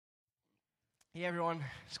Hey everyone,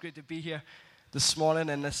 it's great to be here this morning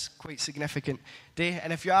in this quite significant day.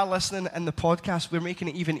 And if you are listening in the podcast, we're making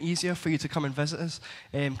it even easier for you to come and visit us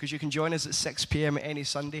because you can join us at 6 p.m. any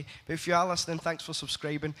Sunday. But if you are listening, thanks for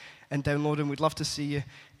subscribing and downloading. We'd love to see you.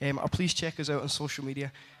 Or please check us out on social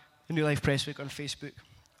media, the New Life Presswick on Facebook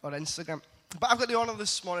or Instagram. But I've got the honour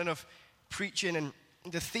this morning of preaching, and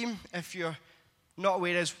the theme, if you're not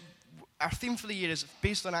aware, is our theme for the year is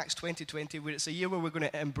based on Acts 20:20, where it's a year where we're going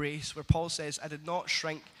to embrace, where Paul says, I did not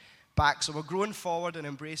shrink back. So we're growing forward and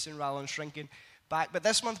embracing rather than shrinking back. But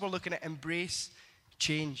this month we're looking at embrace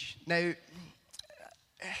change. Now,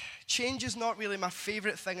 change is not really my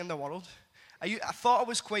favourite thing in the world. I thought it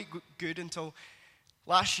was quite good until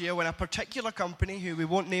last year when a particular company, who we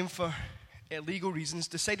won't name for legal reasons,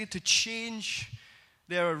 decided to change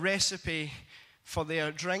their recipe for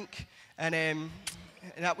their drink. And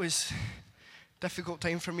that was a difficult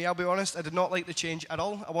time for me, I'll be honest. I did not like the change at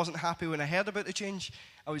all. I wasn't happy when I heard about the change.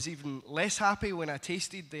 I was even less happy when I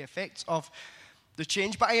tasted the effects of the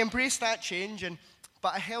change. But I embraced that change,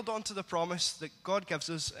 but I held on to the promise that God gives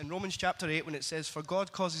us in Romans chapter 8 when it says, For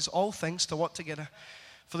God causes all things to work together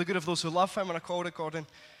for the good of those who love Him and are called according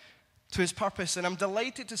to His purpose. And I'm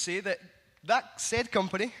delighted to say that said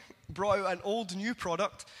company brought out an old new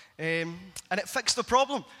product, and it fixed the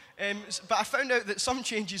problem. But I found out that some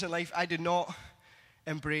changes in life I did not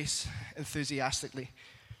embrace enthusiastically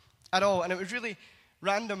at all. And it was really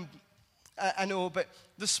random, I know, but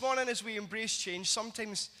this morning as we embrace change,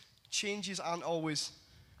 sometimes changes aren't always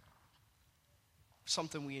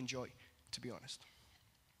something we enjoy, to be honest.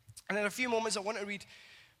 And in a few moments I want to read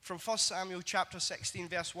from 1 Samuel chapter 16,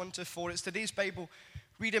 verse 1 to 4. It's today's Bible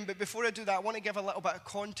reading, but before I do that, I want to give a little bit of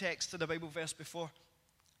context to the Bible verse before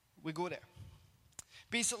we go there.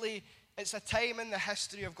 Basically, it's a time in the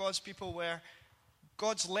history of God's people where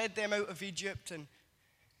God's led them out of Egypt,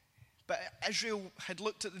 but Israel had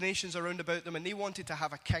looked at the nations around about them and they wanted to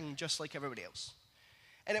have a king just like everybody else.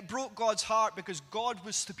 And it broke God's heart because God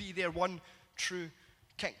was to be their one true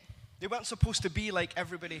king. They weren't supposed to be like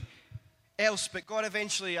everybody else, but God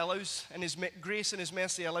eventually allows, in His grace and His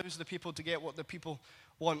mercy, allows the people to get what the people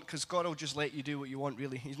want, because God will just let you do what you want,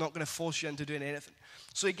 really. He's not going to force you into doing anything.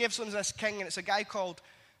 So He gives them this king, and it's a guy called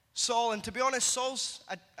Saul. And to be honest, Saul's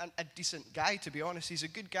a decent guy, to be honest. He's a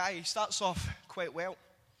good guy. He starts off quite well.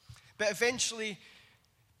 But eventually,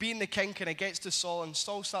 being the king kind of gets to Saul, and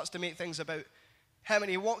Saul starts to make things about him,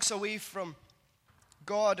 and he walks away from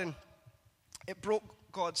God, and it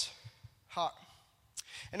broke God's heart.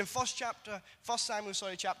 And in 1 Samuel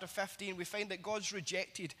chapter 15, we find that God's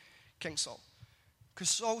rejected King Saul. Because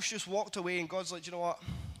Saul's just walked away and God's like, you know what,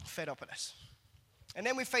 I'm fed up with this. And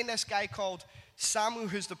then we find this guy called Samuel,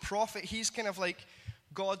 who's the prophet. He's kind of like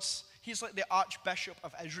he's like the archbishop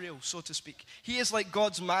of Israel, so to speak. He is like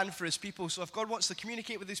God's man for His people. So if God wants to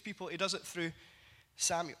communicate with His people, He does it through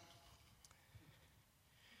Samuel.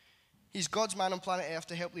 He's God's man on planet Earth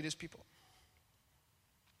to help lead His people.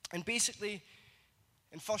 And basically,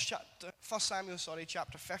 in 1 Samuel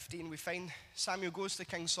chapter 15, we find Samuel goes to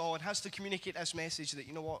King Saul and has to communicate this message that,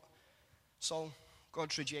 you know what, Saul,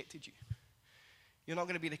 God's rejected you. You're not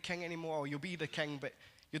going to be the king anymore, or you'll be the king, but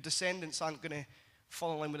your descendants aren't going to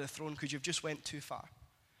fall in line with the throne because you've just went too far.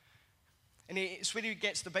 And it's where he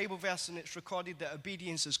gets the Bible verse, and it's recorded that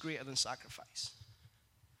obedience is greater than sacrifice.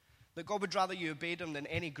 That God would rather you obeyed Him than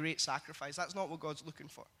any great sacrifice. That's not what God's looking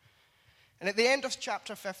for. And at the end of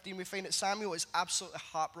chapter 15, we find that Samuel is absolutely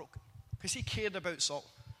heartbroken because he cared about Saul.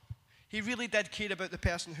 He really did care about the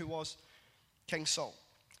person who was King Saul.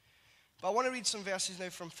 But I want to read some verses now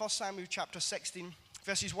from 1 Samuel chapter 16,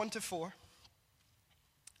 verses 1 to 4,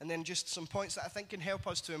 and then just some points that I think can help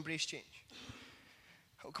us to embrace change.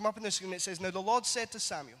 It'll come up in the screen. It says, Now the Lord said to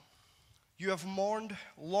Samuel, You have mourned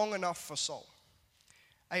long enough for Saul.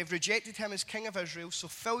 I have rejected him as king of Israel, so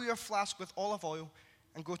fill your flask with olive oil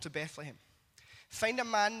and go to Bethlehem. Find a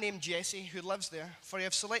man named Jesse who lives there, for I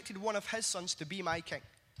have selected one of his sons to be my king.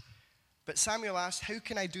 But Samuel asked, How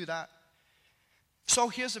can I do that? If Saul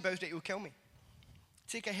hears about it, he will kill me.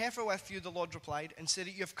 Take a heifer with you, the Lord replied, and say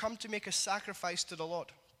that you have come to make a sacrifice to the Lord.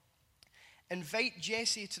 Invite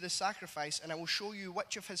Jesse to the sacrifice, and I will show you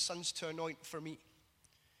which of his sons to anoint for me.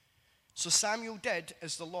 So Samuel did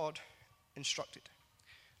as the Lord instructed.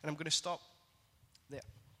 And I'm going to stop there.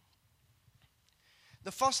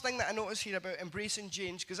 The first thing that I notice here about embracing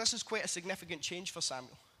change, because this is quite a significant change for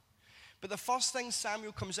Samuel, but the first thing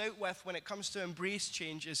Samuel comes out with when it comes to embrace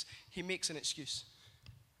change is he makes an excuse.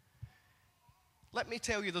 Let me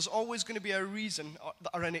tell you, there's always going to be a reason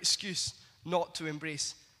or an excuse not to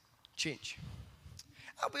embrace change.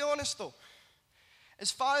 I'll be honest though,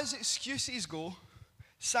 as far as excuses go,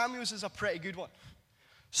 Samuel's is a pretty good one.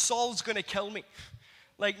 Saul's going to kill me.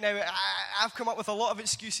 Like now, I've come up with a lot of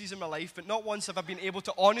excuses in my life, but not once have I been able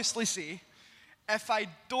to honestly say, if I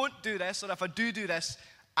don't do this, or if I do this,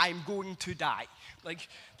 I'm going to die. Like,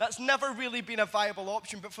 that's never really been a viable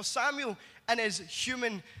option. But for Samuel and his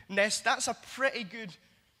humanness, that's a pretty good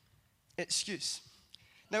excuse.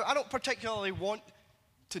 Now, I don't particularly want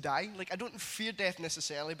to die. Like, I don't fear death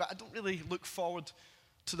necessarily, but I don't really look forward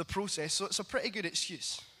to the process. So it's a pretty good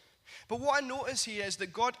excuse. But what I notice here is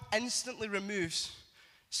that God instantly removes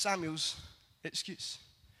Samuel's excuse.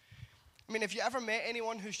 I mean, have you ever met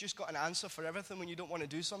anyone who's just got an answer for everything when you don't want to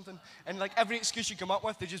do something? And like every excuse you come up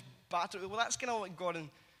with, they just batter it. Well, that's kind of like God and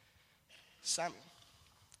Samuel.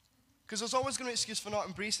 Because there's always going to be an excuse for not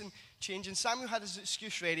embracing change. And Samuel had his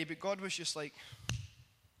excuse ready, but God was just like,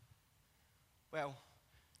 well,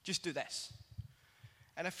 just do this.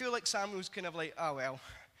 And I feel like Samuel's kind of like, oh, well,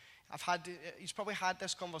 he's probably had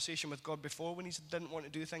this conversation with God before when he didn't want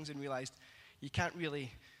to do things and realized you can't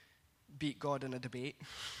really beat God in a debate.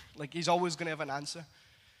 Like, he's always going to have an answer.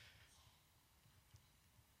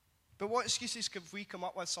 But what excuses could we come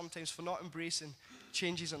up with sometimes for not embracing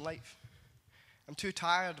changes in life? I'm too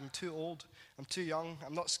tired, I'm too old, I'm too young,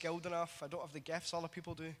 I'm not skilled enough, I don't have the gifts other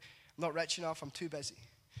people do, I'm not rich enough, I'm too busy.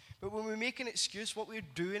 But when we make an excuse, what we're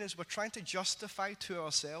doing is we're trying to justify to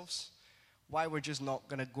ourselves why we're just not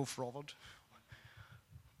going to go forward.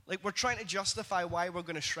 Like, we're trying to justify why we're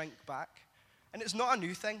going to shrink back. And it's not a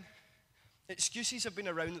new thing. Excuses have been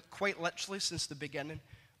around quite literally since the beginning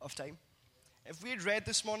of time. If we had read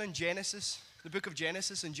this morning Genesis, the book of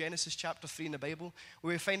Genesis, in Genesis chapter 3 in the Bible,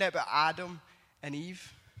 where we find out about Adam and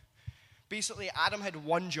Eve. Basically, Adam had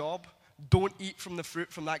one job: don't eat from the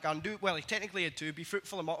fruit from that garden. Well, he technically had two: be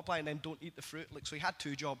fruitful and multiply, and then don't eat the fruit. Like, so he had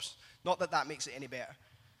two jobs. Not that that makes it any better.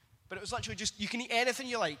 But it was literally just, you can eat anything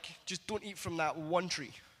you like, just don't eat from that one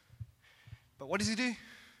tree. But what does he do?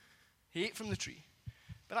 He ate from the tree.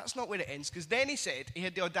 But that's not where it ends, because then he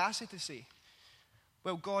had the audacity to say,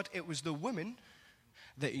 well, God, it was the woman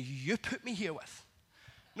that you put me here with.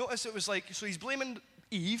 Notice it was like, so he's blaming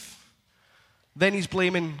Eve, then he's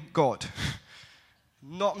blaming God,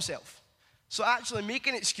 not himself. So actually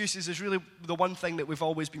making excuses is really the one thing that we've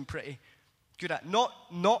always been pretty good at. Not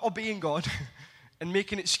obeying God and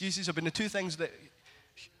making excuses have been the two things that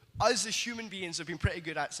us as human beings have been pretty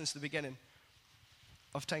good at since the beginning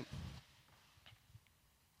of time.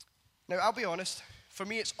 Now, I'll be honest, for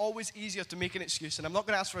me it's always easier to make an excuse, and I'm not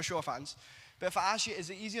going to ask for a show of hands, but if I ask you, is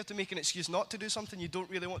it easier to make an excuse not to do something you don't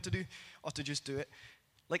really want to do, or to just do it?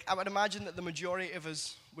 Like, I would imagine that the majority of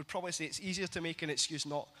us would probably say it's easier to make an excuse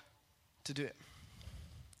not to do it.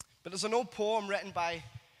 But there's an old poem written by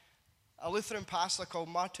a Lutheran pastor called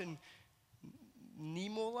Martin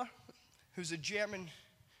Niemöller, who's a German.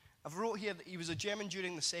 I've wrote here that he was a German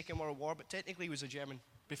during the Second World War, but technically he was a German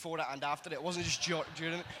before it and after it. It wasn't just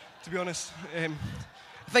during it, to be honest. I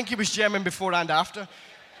think he was German before and after.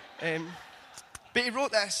 But he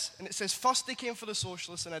wrote this, and it says, first they came for the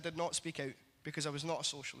socialists, and I did not speak out, because I was not a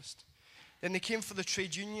socialist. Then they came for the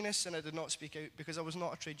trade unionists, and I did not speak out, because I was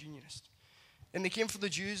not a trade unionist. Then they came for the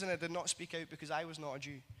Jews, and I did not speak out, because I was not a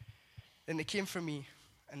Jew. Then they came for me,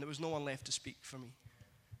 and there was no one left to speak for me.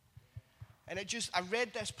 And I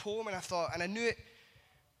read this poem, and I thought, and I knew it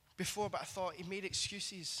before, but I thought he made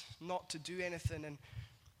excuses not to do anything. And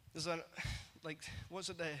there's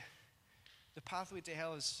the pathway to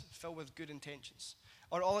hell is filled with good intentions.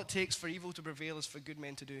 Or all it takes for evil to prevail is for good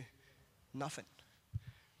men to do nothing.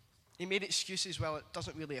 He made excuses, well, it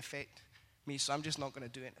doesn't really affect me, so I'm just not going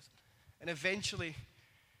to do anything. And eventually,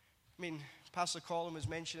 Pastor Colin was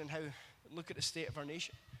mentioning how, look at the state of our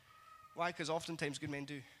nation. Why? Because oftentimes good men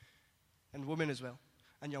do. And women as well.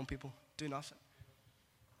 And young people do nothing.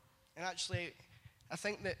 And actually, I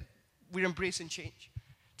think that we're embracing change.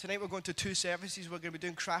 Tonight we're going to 2 services. We're going to be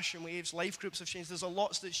doing Crash and Waves. Life groups have changed. There's a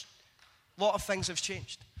lot of things have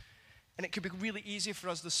changed. And it could be really easy for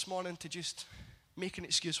us this morning to just make an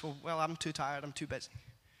excuse. Well, I'm too tired. I'm too busy.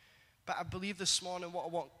 But I believe this morning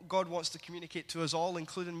what God wants to communicate to us all,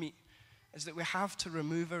 including me, is that we have to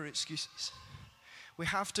remove our excuses. We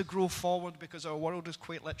have to grow forward because our world is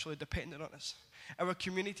quite literally dependent on us. Our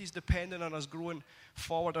community is dependent on us growing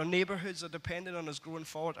forward. Our neighborhoods are dependent on us growing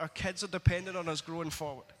forward. Our kids are dependent on us growing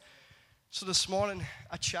forward. So this morning,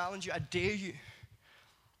 I challenge you, I dare you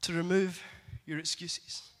to remove your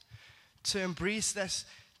excuses, to embrace this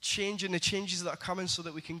change and the changes that are coming so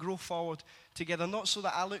that we can grow forward together, not so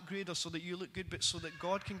that I look good or so that you look good, but so that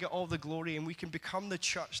God can get all the glory and we can become the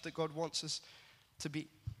church that God wants us to be.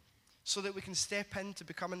 So that we can step into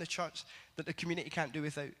becoming the church that the community can't do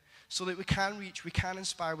without. So that we can reach, we can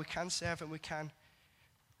inspire, we can serve, and we can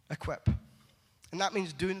equip. And that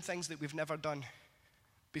means doing things that we've never done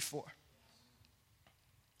before.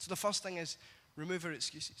 So the first thing is remove our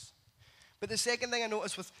excuses. But the second thing I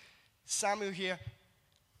notice with Samuel here,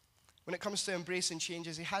 when it comes to embracing change,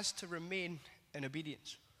 is he has to remain in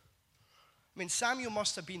obedience. I mean, Samuel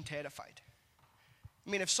must have been terrified. I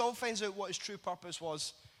mean, if Saul finds out what his true purpose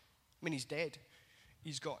was, I mean, he's dead.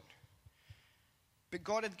 He's gone. But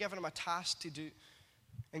God had given him a task to do.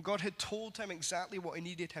 And God had told him exactly what he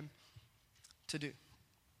needed him to do.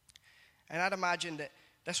 And I'd imagine that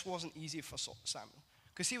this wasn't easy for Samuel,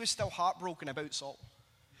 because he was still heartbroken about Saul.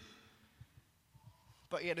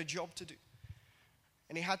 But he had a job to do.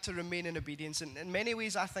 And he had to remain in obedience. And in many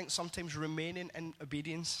ways, I think sometimes remaining in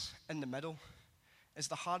obedience in the middle is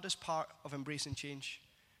the hardest part of embracing change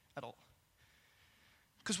at all.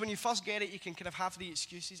 Because when you first get it, you can kind of have the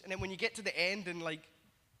excuses. And then when you get to the end and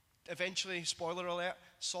eventually, spoiler alert,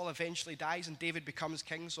 Saul eventually dies and David becomes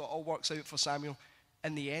king, so it all works out for Samuel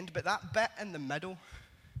in the end. But that bit in the middle,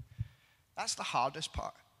 that's the hardest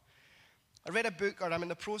part. I read a book, or I'm in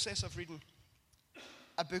the process of reading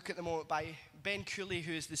a book at the moment by Ben Cooley,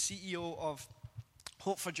 who is the CEO of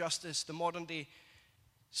Hope for Justice, the modern day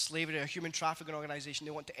slavery or human trafficking organization.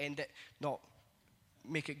 They want to end it, not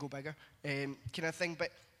make it go bigger, kind of thing.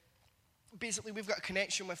 But basically, we've got a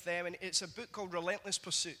connection with them, and it's a book called Relentless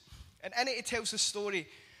Pursuit. And in it, it tells the story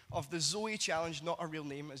of the Zoe Challenge, not a real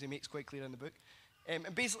name, as he makes quite clear in the book.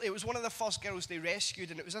 And basically, it was one of the first girls they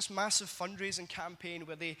rescued, and it was this massive fundraising campaign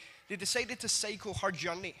where they decided to cycle her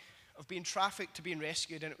journey of being trafficked to being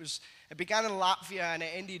rescued. And it began in Latvia, and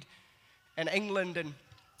it ended in England. And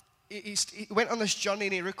he went on this journey,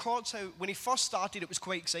 and he records how when he first started, it was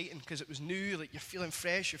quite exciting because it was new, like you're feeling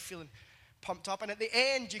fresh, you're feeling pumped up. And at the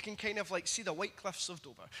end, you can kind of see the White Cliffs of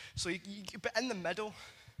Dover. So, but in the middle,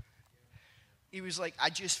 he was like, I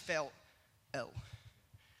just felt ill.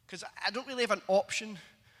 Because I don't really have an option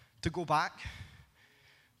to go back.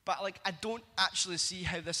 But I don't actually see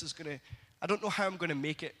how this is going to, I don't know how I'm going to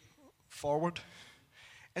make it forward.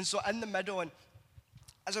 And so in the middle, and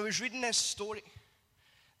as I was reading this story,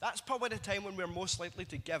 that's probably the time when we're most likely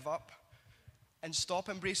to give up and stop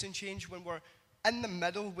embracing change, when we're in the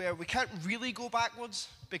middle where we can't really go backwards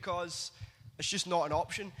because it's just not an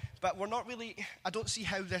option. But we're not really, I don't see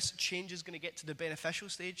how this change is going to get to the beneficial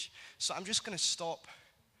stage. So I'm just going to stop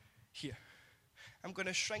here. I'm going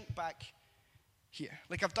to shrink back here.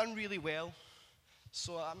 I've done really well,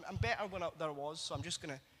 so I'm better when there was, so I'm just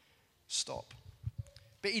going to stop.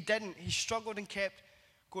 But he didn't. He struggled and kept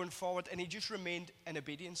going forward, and he just remained in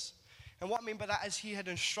obedience. And what I mean by that is he had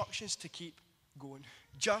instructions to keep going.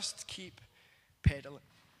 Just keep pedaling.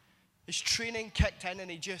 His training kicked in, and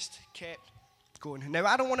he just kept going. Now,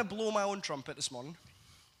 I don't want to blow my own trumpet this morning,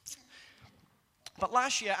 but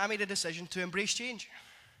last year I made a decision to embrace change.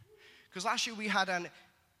 Because last year we had an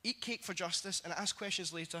Eat Cake for Justice and Ask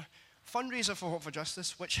Questions Later fundraiser for Hope for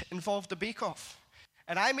Justice, which involved a bake-off.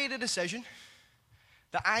 And I made a decision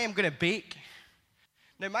that I am going to bake.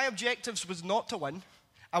 Now, my objectives was not to win.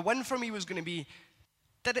 A win for me was going to be,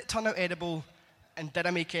 did it turn out edible, and did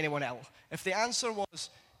I make anyone ill? If the answer was,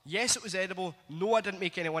 yes, it was edible, no, I didn't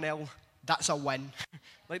make anyone ill, that's a win.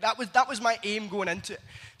 That was my aim going into it.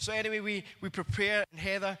 So anyway, we prepared, and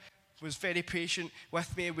Heather was very patient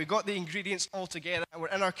with me. We got the ingredients all together, and we're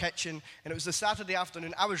in our kitchen, and it was the Saturday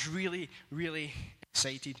afternoon. I was really, really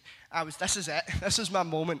excited. This is it. This is my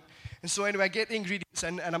moment. And so anyway, I get the ingredients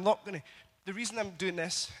in, and I'm not going to, the reason I'm doing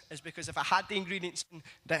this is because if I had the ingredients in,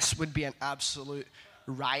 this would be an absolute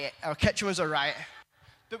riot. Our kitchen was a riot.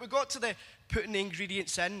 But we got to the putting the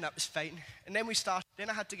ingredients in, that was fine. And then we started, then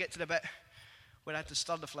I had to get to the bit where I had to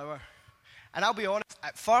stir the flour. And I'll be honest,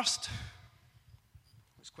 at first,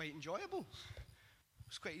 it was quite enjoyable. It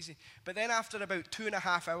was quite easy. But then after about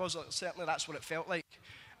 2.5 hours, certainly that's what it felt like.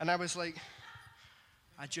 And I was like,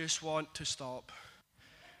 I just want to stop.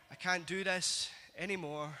 I can't do this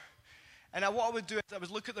anymore. And what I would do is I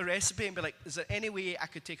would look at the recipe and be like, is there any way I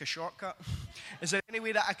could take a shortcut? Is there any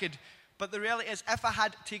way that I could? But the reality is, if I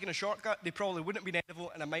had taken a shortcut, they probably wouldn't have been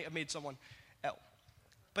edible, and I might have made someone ill.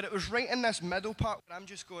 But it was right in this middle part where I'm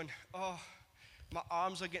just going, oh, my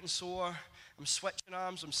arms are getting sore. I'm switching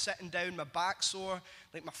arms. I'm sitting down. My back's sore.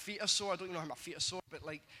 My feet are sore. I don't even know how my feet are sore, but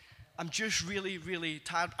I'm just really, really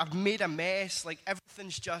tired. I've made a mess.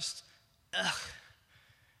 Everything's just, ugh.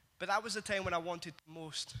 But that was the time when I wanted to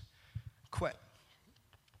most quit.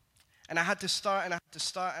 And I had to start, and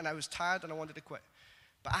I was tired, and I wanted to quit.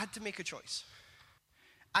 But I had to make a choice.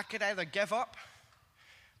 I could either give up,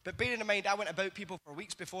 but bearing in mind, I went about people for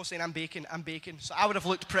weeks before saying, I'm baking. So I would have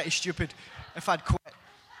looked pretty stupid if I'd quit.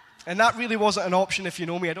 And that really wasn't an option if you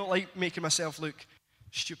know me. I don't like making myself look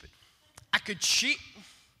stupid. I could cheat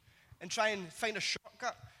and try and find a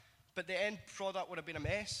shortcut, but the end product would have been a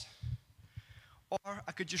mess. Or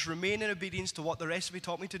I could just remain in obedience to what the recipe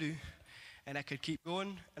taught me to do, and I could keep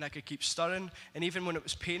going, and I could keep stirring, and even when it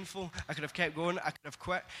was painful, I could have kept going, I could have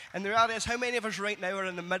quit. And the reality is, how many of us right now are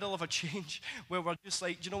in the middle of a change where we're just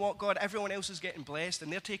like, do you know what, God, everyone else is getting blessed,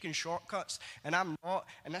 and they're taking shortcuts, and I'm not,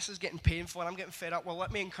 and this is getting painful, and I'm getting fed up. Well,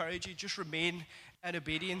 let me encourage you, just remain in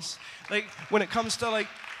obedience. Like, when it comes to, like,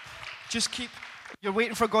 just keep, you're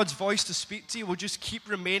waiting for God's voice to speak to you, well, just keep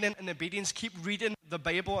remaining in obedience, keep reading the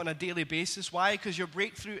Bible on a daily basis. Why? Because your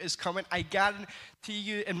breakthrough is coming. I guarantee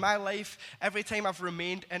you, in my life, every time I've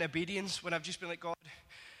remained in obedience, when I've just been like, God,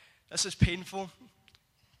 this is painful,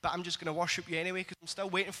 but I'm just going to worship you anyway, because I'm still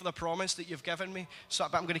waiting for the promise that you've given me. So,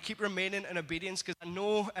 but I'm going to keep remaining in obedience, because I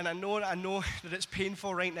know that it's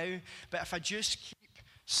painful right now, but if I just keep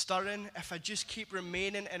stirring, if I just keep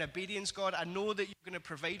remaining in obedience, God, I know that you're going to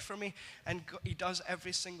provide for me, and God, he does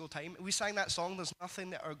every single time. We sang that song, There's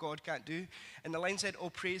Nothing That Our God Can't Do, and the line said, oh,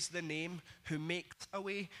 praise the name who makes a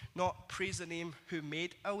way, not praise the name who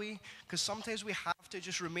made a way, because sometimes we have to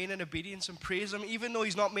just remain in obedience and praise him, even though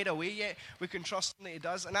he's not made a way yet, we can trust him that he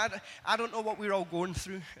does. And I don't know what we're all going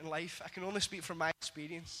through in life. I can only speak from my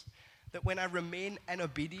experience, that when I remain in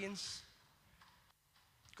obedience,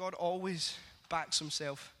 God always backs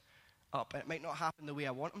himself up. It might not happen the way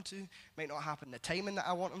I want him to, it might not happen the timing that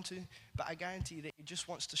I want him to, but I guarantee that he just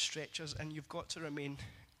wants to stretch us, and you've got to remain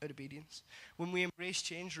in obedience. When we embrace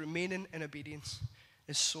change, remaining in obedience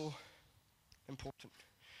is so important.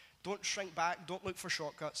 Don't shrink back, don't look for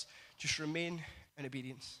shortcuts, just remain in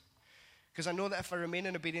obedience. Because I know that if I remain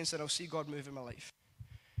in obedience, then I'll see God move in my life.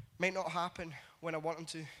 Might not happen when I want him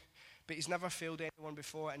to, but he's never failed anyone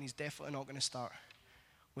before, and he's definitely not going to start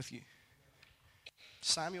with you.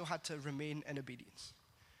 Samuel had to remain in obedience.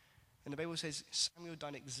 And the Bible says Samuel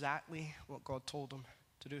done exactly what God told him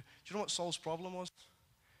to do. Do you know what Saul's problem was?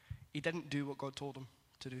 He didn't do what God told him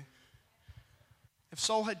to do. If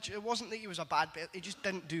Saul had, it wasn't that he was a bad person, he just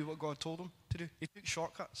didn't do what God told him to do. He took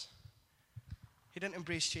shortcuts. He didn't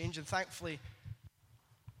embrace change, and thankfully,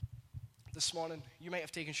 this morning, you might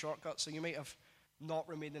have taken shortcuts, and you might have not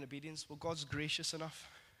remained in obedience. Well, God's gracious enough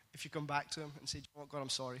if you come back to him and say, you know what, God, I'm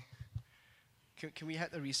sorry. Can we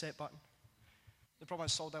hit the reset button? The problem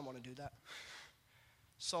is Saul didn't want to do that.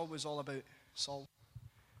 Saul was all about Saul.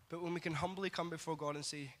 But when we can humbly come before God and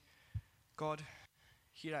say, God,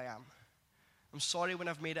 here I am. I'm sorry when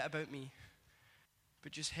I've made it about me,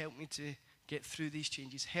 but just help me to get through these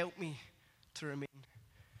changes. Help me to remain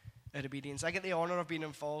in obedience. I get the honor of being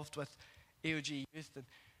involved with AOG Youth,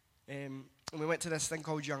 and we went to this thing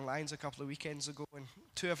called Young Lions a couple of weekends ago, and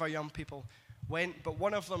two of our young people went, but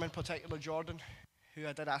one of them in particular, Jordan, who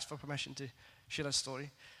I did ask for permission to share his story.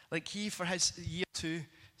 Like, he, for his year 2,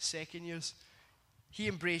 second years, he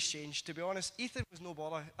embraced change. To be honest, Ethan was no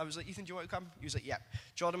bother. I was like, Ethan, do you want to come? He was like, yep.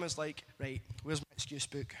 Jordan was like, right, where's my excuse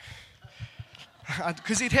book?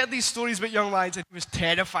 Because he'd heard these stories about Young Lions, and he was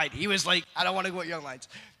terrified. He was like, I don't want to go to Young Lions.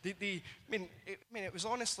 I mean, it was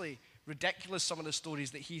honestly ridiculous, some of the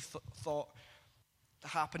stories that he thought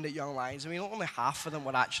happened at Young Lions. I mean, only half of them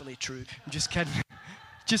were actually true. I'm just kidding.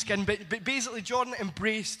 Just kidding. But basically, Jordan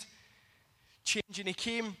embraced change, and he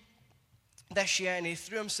came this year, and he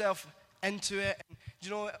threw himself into it. And, you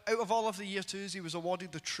know, out of all of the year 2s, he was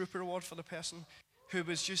awarded the Trooper Award for the person who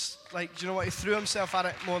was just like, do you know what, he threw himself at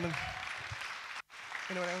it more than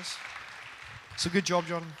anyone else. So good job,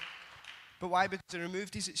 Jordan. But why? Because he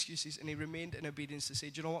removed his excuses, and he remained in obedience to say,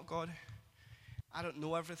 do you know what, God? I don't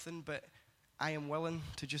know everything, but I am willing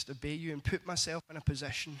to just obey you and put myself in a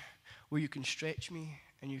position where you can stretch me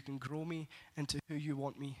and you can grow me into who you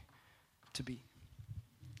want me to be.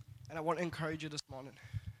 And I want to encourage you this morning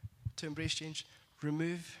to embrace change.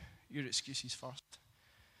 Remove your excuses first,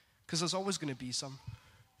 because there's always going to be some.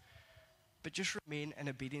 But just remain in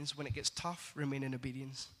obedience. When it gets tough, remain in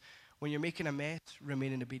obedience. When you're making a mess,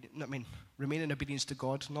 remain in obedience. Remain in obedience to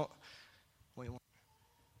God, not what you want.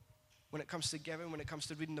 When it comes to giving, when it comes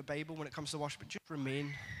to reading the Bible, when it comes to worship, just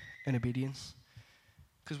remain in obedience.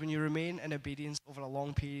 Because when you remain in obedience over a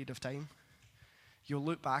long period of time, you'll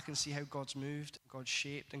look back and see how God's moved, God's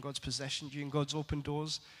shaped, and God's positioned you, and God's opened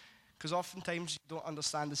doors. Because oftentimes you don't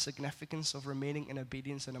understand the significance of remaining in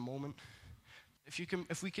obedience in a moment.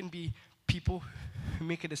 If we can be people who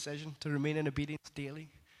make a decision to remain in obedience daily,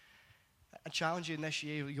 I challenge you in this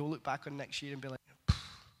year, you'll look back on next year and be like,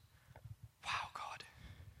 wow, God,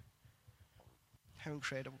 how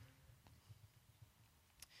incredible.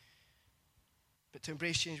 But to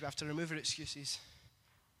embrace change, we have to remove our excuses.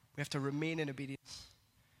 We have to remain in obedience.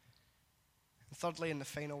 And thirdly, and the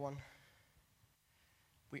final one,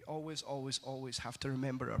 we always, always, always have to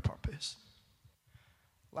remember our purpose.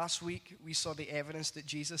 Last week, we saw the evidence that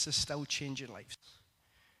Jesus is still changing lives.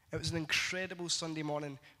 It was an incredible Sunday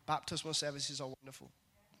morning. Baptismal services are wonderful.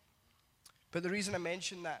 But the reason I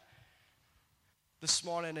mentioned that this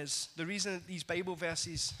morning is, the reason that these Bible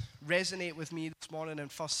verses resonate with me this morning in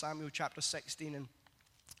 1 Samuel chapter 16 and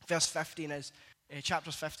verse 15 is,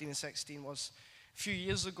 chapters 15 and 16 was, a few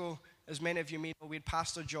years ago, as many of you may know, we had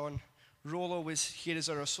Pastor John Rollo was here as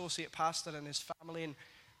our associate pastor and his family, and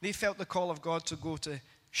they felt the call of God to go to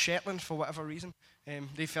Shetland for whatever reason.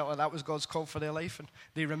 They felt like that was God's call for their life, and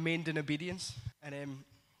they remained in obedience, and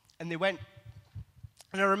they went.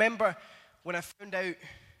 And I remember when I found out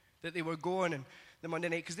that they were going and the Monday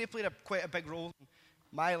night, because they played quite a big role in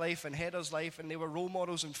my life and Heather's life, and they were role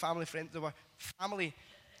models and family friends. They were family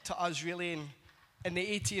to us, really. And in the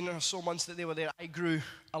 18 or so months that they were there, I grew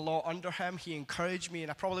a lot under him. He encouraged me,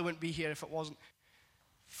 and I probably wouldn't be here if it wasn't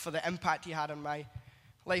for the impact he had on my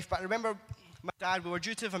life. But I remember my dad, we were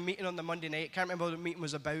due to have a meeting on the Monday night. I can't remember what the meeting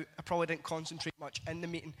was about. I probably didn't concentrate much in the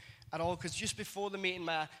meeting at all, because just before the meeting,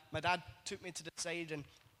 my dad took me to the side and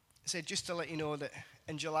said, just to let you know that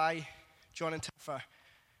in July, John and Tiff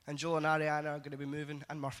and Joel and Ariana are going to be moving,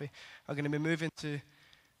 and Murphy are going to be moving to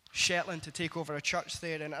Shetland to take over a church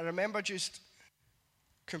there. And I remember just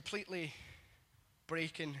completely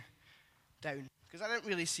breaking down, because I didn't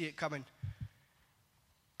really see it coming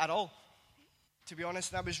at all, to be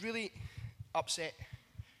honest. And I was really upset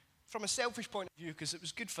from a selfish point of view, because it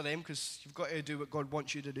was good for them, because you've got to do what God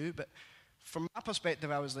wants you to do. But from my perspective,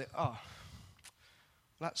 I was like, oh,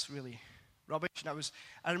 that's really rubbish. And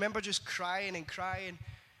I remember just crying and crying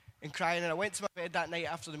and crying. And I went to my bed that night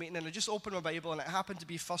after the meeting, and I just opened my Bible, and it happened to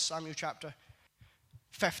be 1 Samuel chapter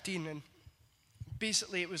 15. And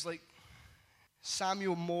basically, it was like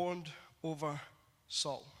Samuel mourned over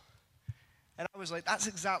Saul. And I was like, that's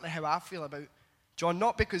exactly how I feel about John.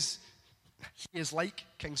 Not because he is like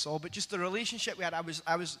King Saul, but just the relationship we had. I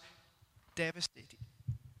was devastated.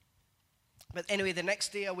 But anyway, the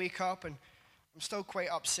next day I wake up, and I'm still quite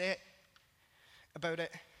upset about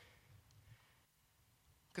it,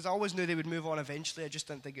 because I always knew they would move on eventually. I just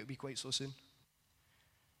didn't think it would be quite so soon.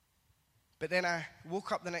 But then I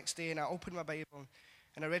woke up the next day, and I opened my Bible,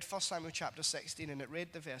 and I read 1 Samuel chapter 16, and it read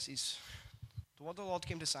the verses. The word of the Lord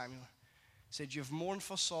came to Samuel. It said, you've mourned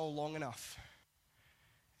for Saul long enough.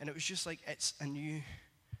 And it was just like, it's a new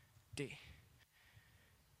day.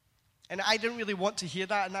 And I didn't really want to hear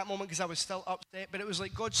that in that moment, because I was still upset. But it was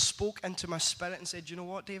like God spoke into my spirit and said, you know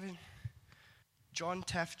what, David? John,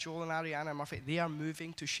 Tiff, Joel, and Ariana Murphy, they are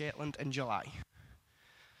moving to Shetland in July.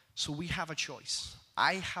 So we have a choice.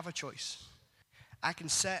 I have a choice. I can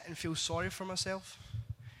sit and feel sorry for myself.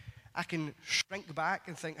 I can shrink back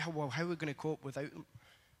and think, well, how are we going to cope without them?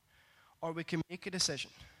 Or we can make a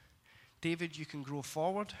decision. David, you can grow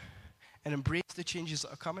forward and embrace the changes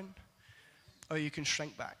that are coming, or you can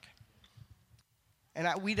shrink back. And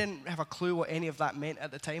we didn't have a clue what any of that meant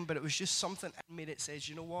at the time, but it was just something in me that says,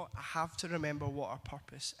 you know what? I have to remember what our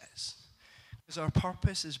purpose is. Because our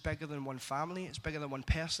purpose is bigger than one family, it's bigger than one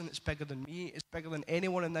person, it's bigger than me, it's bigger than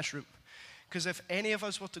anyone in this room. Because if any of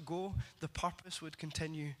us were to go, the purpose would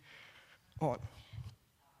continue on.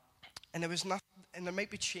 And there was nothing, and there might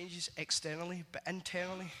be changes externally, but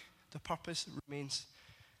internally, the purpose remains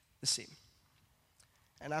the same.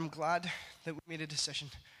 And I'm glad that we made a decision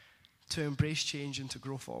to embrace change and to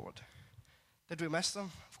grow forward. Did we miss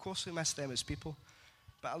them? Of course we miss them as people.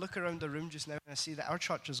 But I look around the room just now and I see that our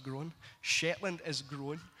church has grown. Shetland is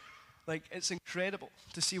growing. Like, it's incredible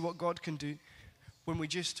to see what God can do when we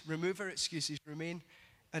just remove our excuses, remain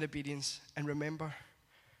in obedience, and remember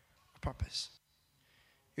our purpose.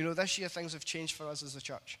 You know, this year things have changed for us as a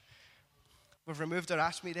church. We've removed our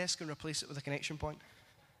Ask Me desk and replaced it with a connection point.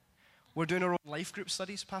 We're doing our own life group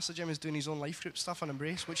studies. Pastor Jim is doing his own life group stuff on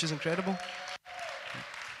Embrace, which is incredible.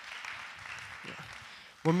 Yeah.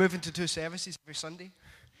 We're moving to 2 services every Sunday.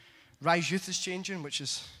 Rise Youth is changing, which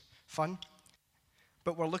is fun.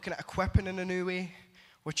 But we're looking at equipping in a new way.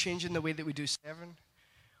 We're changing the way that we do serving.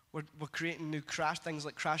 We're creating new things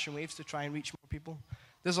like Crash and Waves to try and reach more people.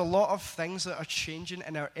 There's a lot of things that are changing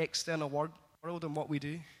in our external world and what we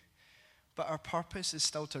do. But our purpose is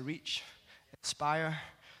still to reach, inspire,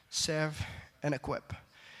 serve, and equip.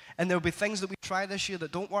 And there'll be things that we try this year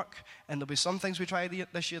that don't work, and there'll be some things we try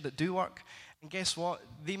this year that do work. And guess what?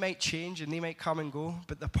 They might change and they might come and go,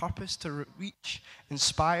 but the purpose to reach,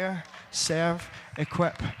 inspire, serve,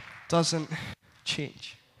 equip doesn't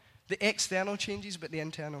change. The external changes, but the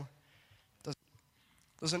internal doesn't.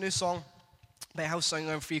 There's a new song by House Song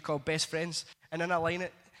and Free called Best Friends, and in a line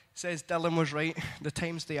it says, Dylan was right, the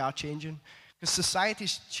times they are changing. Because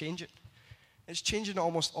society's changing. It's changing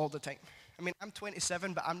almost all the time. I mean, I'm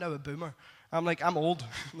 27, but I'm now a boomer. I'm old.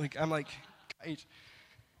 Guide.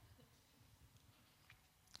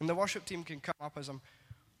 And the worship team can come up as I'm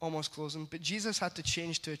almost closing. But Jesus had to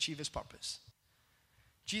change to achieve his purpose.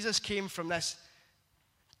 Jesus came from this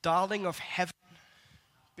darling of heaven,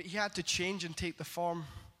 but he had to change and take the form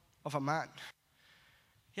of a man.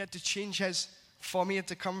 He had to change his form. He had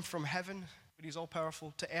to come from heaven, where he's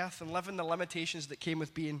all-powerful, to earth and live in the limitations that came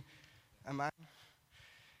with being a man.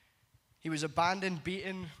 He was abandoned,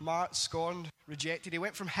 beaten, marked, scorned, rejected. He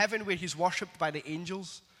went from heaven, where he's worshipped by the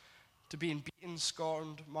angels, to being beaten,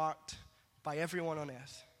 scorned, marked by everyone on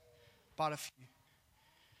earth, but a few.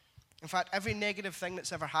 In fact, every negative thing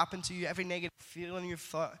that's ever happened to you, every negative feeling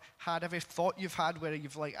you've had, every thought you've had where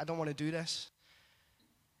you've I don't want to do this,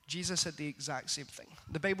 Jesus had the exact same thing.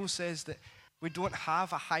 The Bible says that we don't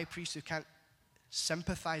have a high priest who can't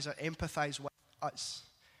sympathize or empathize with us.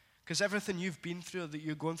 Because everything you've been through, that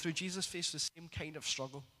you're going through, Jesus faced the same kind of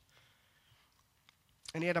struggle.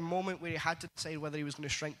 And he had a moment where he had to decide whether he was going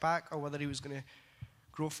to shrink back or whether he was going to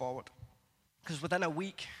grow forward. Because within a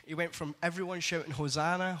week, he went from everyone shouting,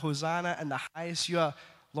 Hosanna, Hosanna, and the highest you are,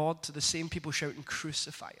 Lord, to the same people shouting,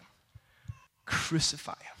 crucify him.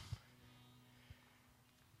 Crucify him.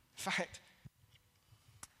 In fact,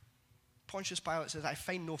 Pontius Pilate says, I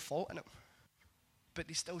find no fault in him. But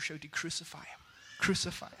they still shouted, crucify him.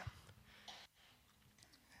 Crucify him.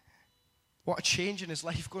 What a change in his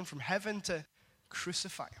life, going from heaven to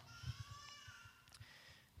crucify him.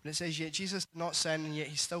 And it says, yet Jesus did not sin, and yet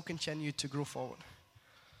he still continued to grow forward.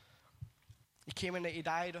 He came in that he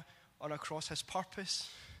died on a cross. His purpose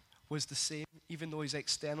was the same, even though his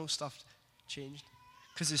external stuff changed.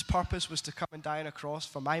 Because his purpose was to come and die on a cross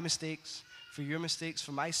for my mistakes, for your mistakes,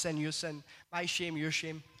 for my sin, your sin, my shame, your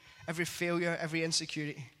shame, every failure, every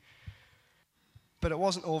insecurity. But it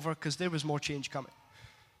wasn't over, because there was more change coming.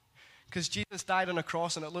 Because Jesus died on a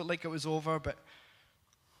cross and it looked like it was over, but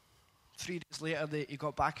 3 days later he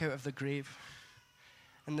got back out of the grave.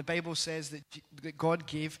 And the Bible says that God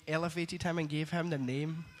elevated him and gave him the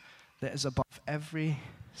name that is above every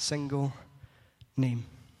single name.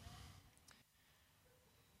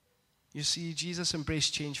 You see, Jesus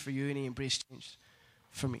embraced change for you, and he embraced change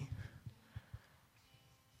for me.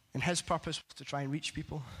 And his purpose was to try and reach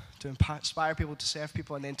people, to inspire people, to serve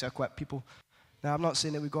people, and then to equip people. Now, I'm not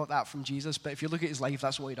saying that we got that from Jesus, but if you look at his life,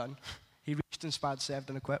 that's what he done. He reached, inspired, served,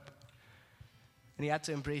 and equipped. And he had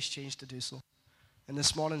to embrace change to do so. And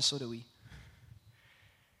this morning, so do we.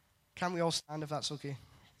 Can we all stand if that's okay?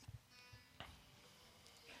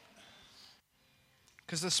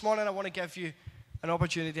 Because this morning, I want to give you an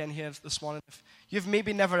opportunity in here this morning. If you've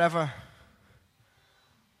maybe never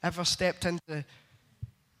ever stepped into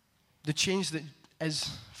the change that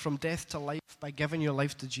is from death to life by giving your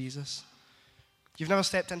life to Jesus. You've never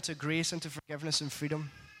stepped into grace, into forgiveness and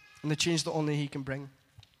freedom, and the change that only he can bring.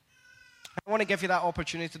 I want to give you that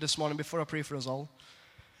opportunity this morning before I pray for us all.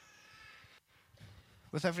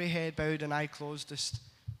 With every head bowed and eye closed, just,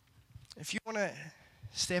 if you want to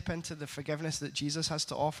step into the forgiveness that Jesus has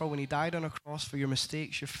to offer when he died on a cross for your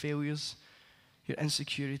mistakes, your failures, your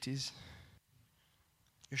insecurities,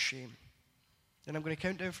 your shame. Then I'm going to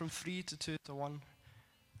count down from 3 to 2 to 1.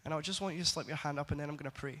 And I just want you to slip your hand up, and then I'm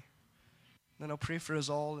going to pray. Then I'll pray for us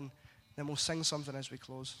all, and then we'll sing something as we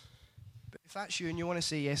close. But if that's you and you want to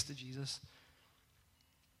say yes to Jesus,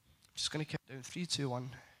 I'm just going to count down 3, 2, 1.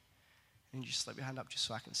 And you just slip your hand up just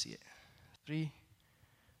so I can see it. 3,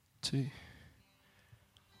 2,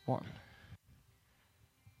 1.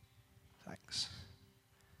 Thanks.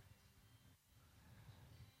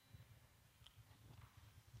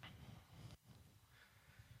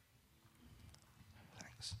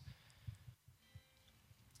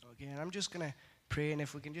 Again, I'm just going to pray, and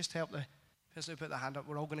if we can just help the person who put their hand up,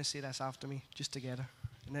 we're all going to say this after me, just together.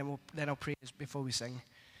 And then I'll pray before we sing.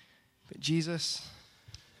 But Jesus,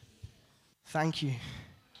 thank you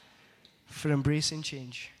for embracing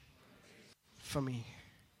change for me,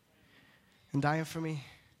 and dying for me,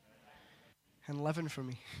 and living for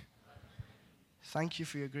me. Thank you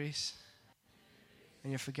for your grace,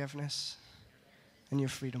 and your forgiveness, and your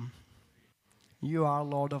freedom. You are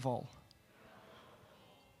Lord of all.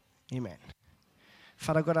 Amen.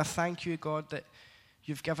 Father God, I thank you, God, that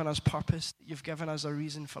you've given us purpose, that you've given us a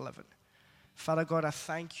reason for living. Father God, I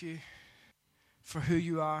thank you for who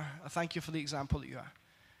you are. I thank you for the example that you are.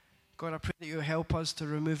 God, I pray that you help us to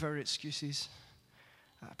remove our excuses.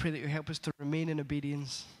 I pray that you help us to remain in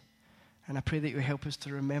obedience. And I pray that you help us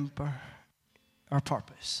to remember our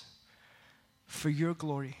purpose for your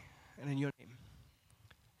glory and in your name.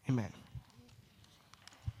 Amen.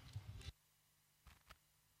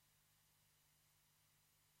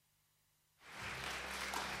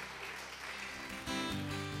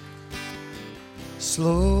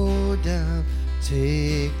 Slow down,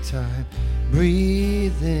 take time,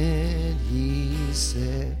 breathe in, he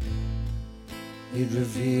said. He'd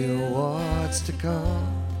reveal what's to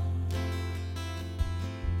come.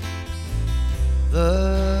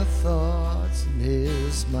 The thoughts in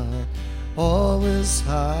his mind, always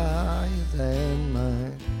higher than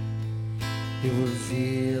mine. He will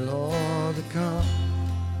reveal all to come.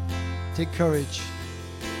 Take courage.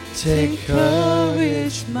 Take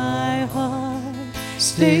courage, my heart.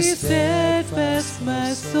 Stay steadfast,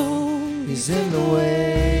 my soul. He's in the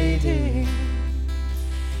waiting.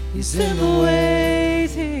 He's in the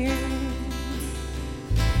waiting.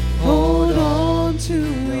 Hold on to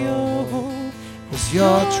your hope as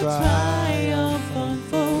your triumph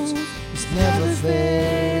unfolds. He's never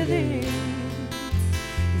failing.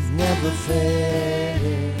 He's never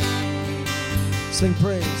failing. Sing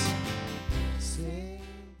praise.